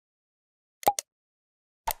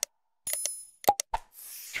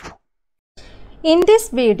In this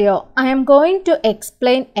video, I am going to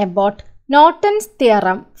explain about Norton's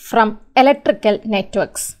theorem from electrical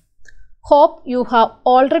networks. Hope you have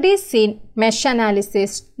already seen mesh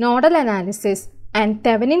analysis, nodal analysis and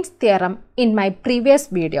Thevenin's theorem in my previous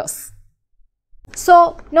videos.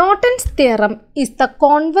 So, Norton's theorem is the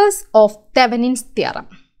converse of Thevenin's theorem.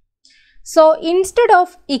 So, instead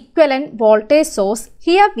of equivalent voltage source,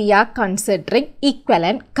 here we are considering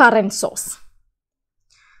equivalent current source.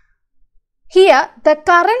 Here, the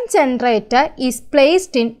current generator is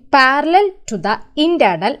placed in parallel to the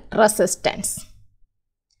internal resistance.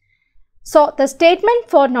 So, the statement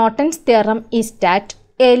for Norton's theorem is that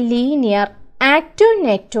a linear active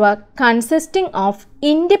network consisting of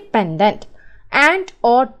independent and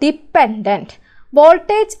or dependent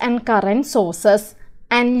voltage and current sources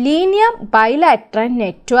and linear bilateral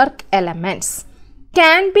network elements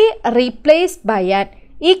can be replaced by an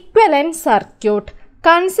equivalent circuit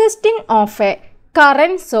consisting of a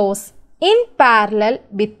current source in parallel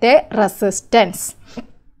with a resistance.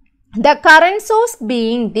 The current source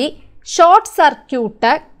being the short circuit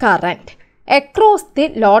current across the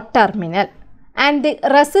load terminal and the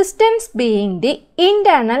resistance being the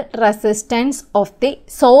internal resistance of the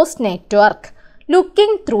source network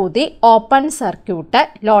looking through the open circuit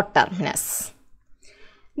load terminus.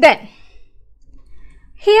 Then,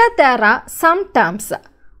 here there are some terms.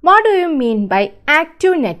 What do you mean by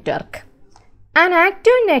active network? An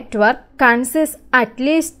active network consists at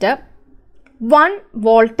least one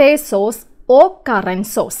voltage source or current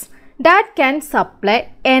source that can supply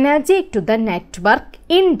energy to the network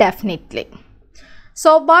indefinitely.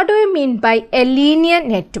 So, what do you mean by a linear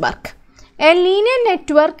network? A linear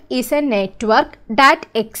network is a network that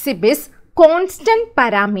exhibits constant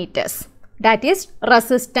parameters, that is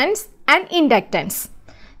resistance and inductance.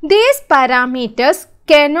 These parameters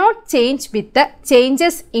cannot change with the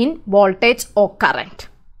changes in voltage or current.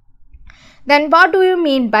 Then what do you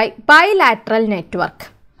mean by bilateral network?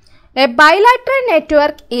 A bilateral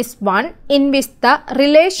network is one in which the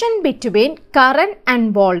relation between current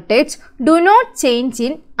and voltage do not change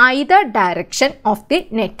in either direction of the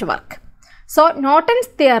network. So, Norton's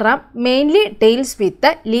theorem mainly deals with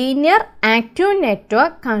the linear active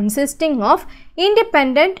network consisting of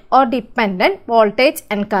independent or dependent voltage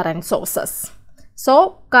and current sources.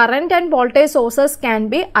 So, current and voltage sources can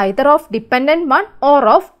be either of dependent one or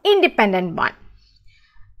of independent one.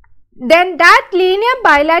 Then that linear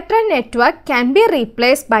bilateral network can be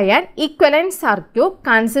replaced by an equivalent circuit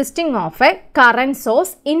consisting of a current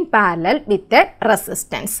source in parallel with a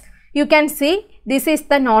resistance. You can see this is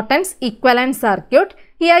the Norton's equivalent circuit.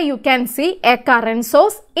 Here you can see a current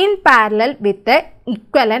source in parallel with the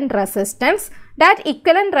equivalent resistance. That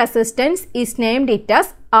equivalent resistance is named it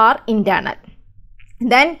as R internal.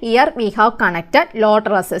 Then here we have connected load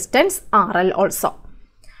resistance RL also.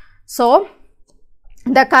 So,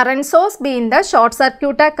 the current source being the short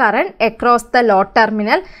circuit current across the load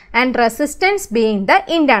terminal and resistance being the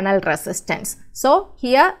internal resistance. So,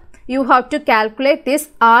 here you have to calculate this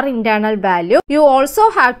R internal value. You also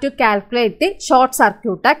have to calculate the short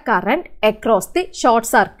circuit current across the short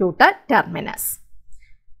circuit terminus.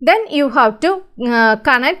 Then you have to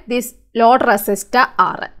connect this load resistor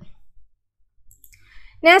RL.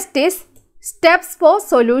 Next is steps for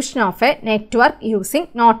solution of a network using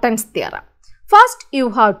Norton's theorem. First,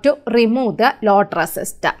 you have to remove the load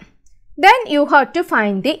resistor. Then you have to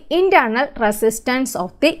find the internal resistance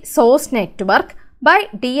of the source network by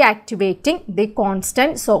deactivating the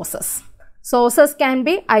constant sources. Sources can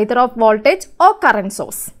be either of voltage or current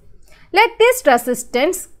source. Let this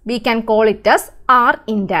resistance, we can call it as R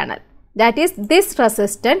internal. That is this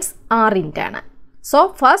resistance R internal.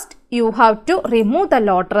 So, first you have to remove the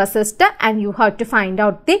load resistor and you have to find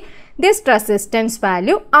out this resistance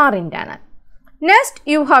value R internal. Next,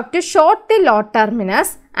 you have to short the load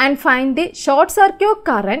terminus and find the short circuit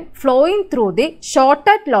current flowing through the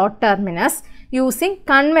shorted load terminus using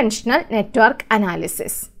conventional network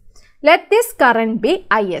analysis. Let this current be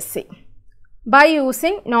ISC. By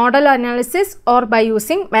using nodal analysis or by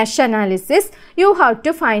using mesh analysis, you have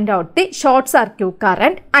to find out the short circuit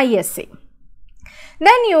current ISC.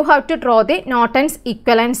 Then you have to draw the Norton's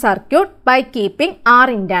equivalent circuit by keeping R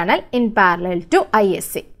internal in parallel to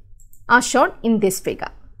ISC, as shown in this figure,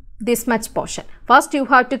 this much portion. First you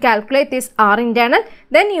have to calculate this R internal,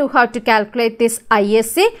 then you have to calculate this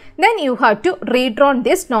ISC, then you have to redraw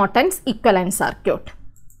this Norton's equivalent circuit.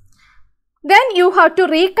 Then you have to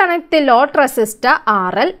reconnect the load resistor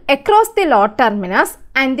RL across the load terminus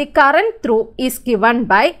and the current through is given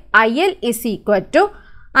by IL is equal to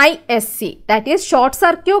ISC, that is short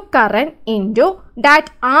circuit current into that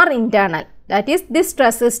R internal, that is this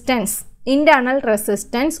resistance internal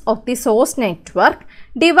resistance of the source network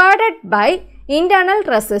divided by internal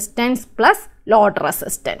resistance plus load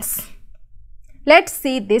resistance. Let's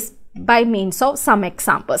see this by means of some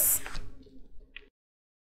examples.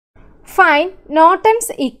 Find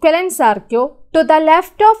Norton's equivalent circuit to the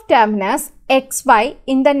left of terminus XY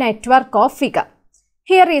in the network of figure.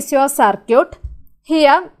 Here is your circuit.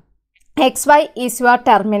 Here XY is your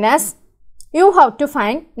terminus. You have to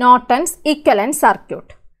find Norton's equivalent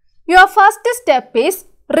circuit. Your first step is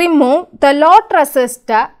remove the load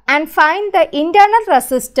resistor and find the internal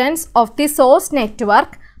resistance of the source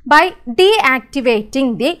network by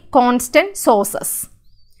deactivating the constant sources.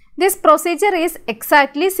 This procedure is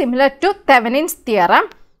exactly similar to Thevenin's theorem,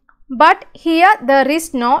 but here there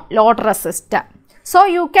is no load resistor. So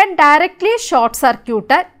you can directly short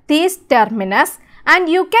circuit these terminus and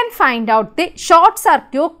you can find out the short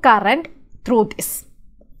circuit current through this.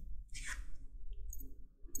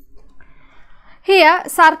 Here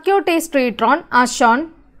circuit is redrawn as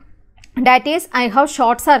shown, that is I have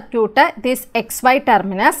short circuited this XY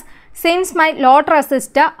terminus. Since my load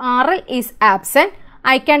resistor RL is absent,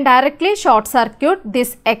 I can directly short circuit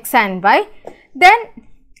this X and Y. Then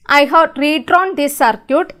I have redrawn this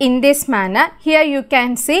circuit in this manner. Here you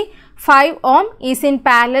can see 5 ohm is in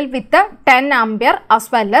parallel with the 10 ampere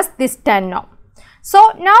as well as this 10 ohm.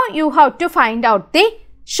 So now you have to find out the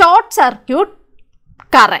short circuit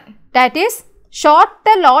current, that is short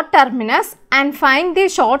the load terminus and find the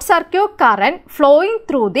short circuit current flowing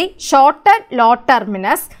through the shorted load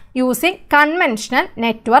terminus using conventional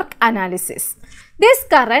network analysis. This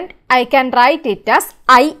current I can write it as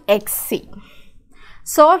IXC.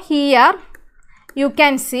 So here you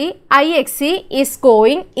can see IXC is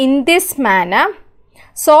going in this manner.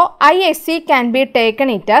 So IXC can be taken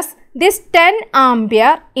it as this 10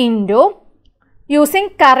 ampere into, using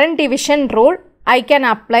current division rule, I can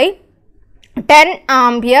apply 10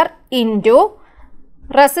 ampere into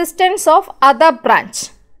resistance of other branch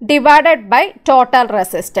divided by total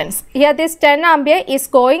resistance. Here this 10 ampere is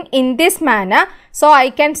going in this manner. So I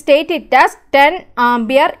can state it as 10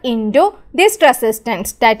 ampere into this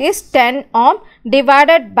resistance, that is 10 ohm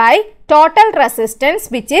divided by total resistance,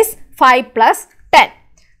 which is 5 plus 10.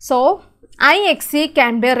 So IXC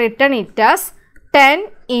can be written it as 10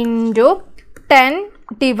 into 10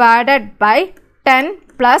 divided by 10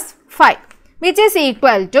 plus 5, which is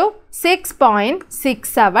equal to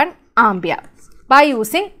 6.67 ampere by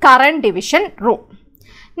using current division rule.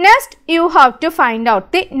 Next, you have to find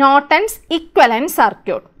out the Norton's equivalent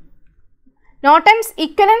circuit. Norton's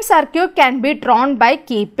equivalent circuit can be drawn by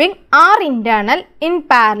keeping R internal in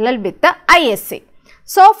parallel with the ISC.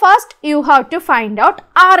 So first you have to find out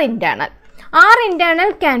R internal. R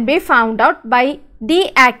internal can be found out by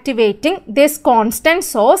deactivating this constant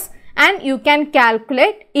source and you can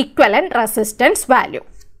calculate equivalent resistance value.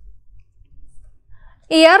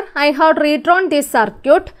 Here I have redrawn this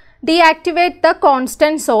circuit. Deactivate the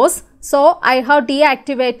constant source. So I have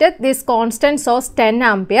deactivated this constant source 10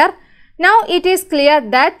 ampere. Now it is clear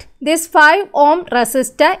that this 5 ohm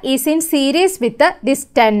resistor is in series with this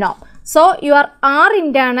 10 ohm. So your R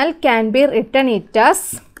internal can be written it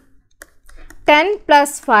as 10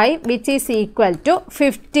 plus 5, which is equal to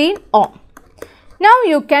 15 ohm. Now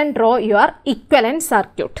you can draw your equivalent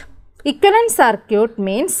circuit. Equivalent circuit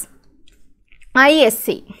means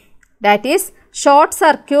ISC, that is short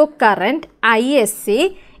circuit current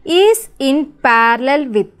ISC is in parallel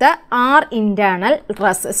with the R internal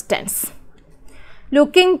resistance,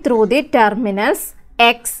 looking through the terminals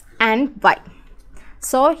X and Y.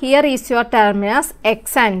 So here is your terminus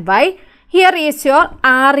X and Y. Here is your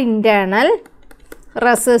R internal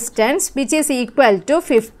resistance, which is equal to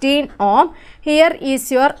 15 ohm. Here is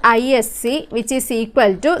your ISC, which is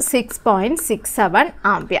equal to 6.67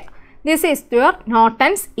 ampere. This is your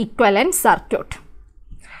Norton's equivalent circuit.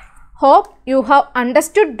 Hope you have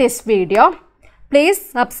understood this video. Please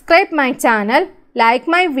subscribe my channel, like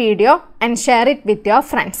my video and share it with your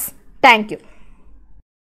friends. Thank you.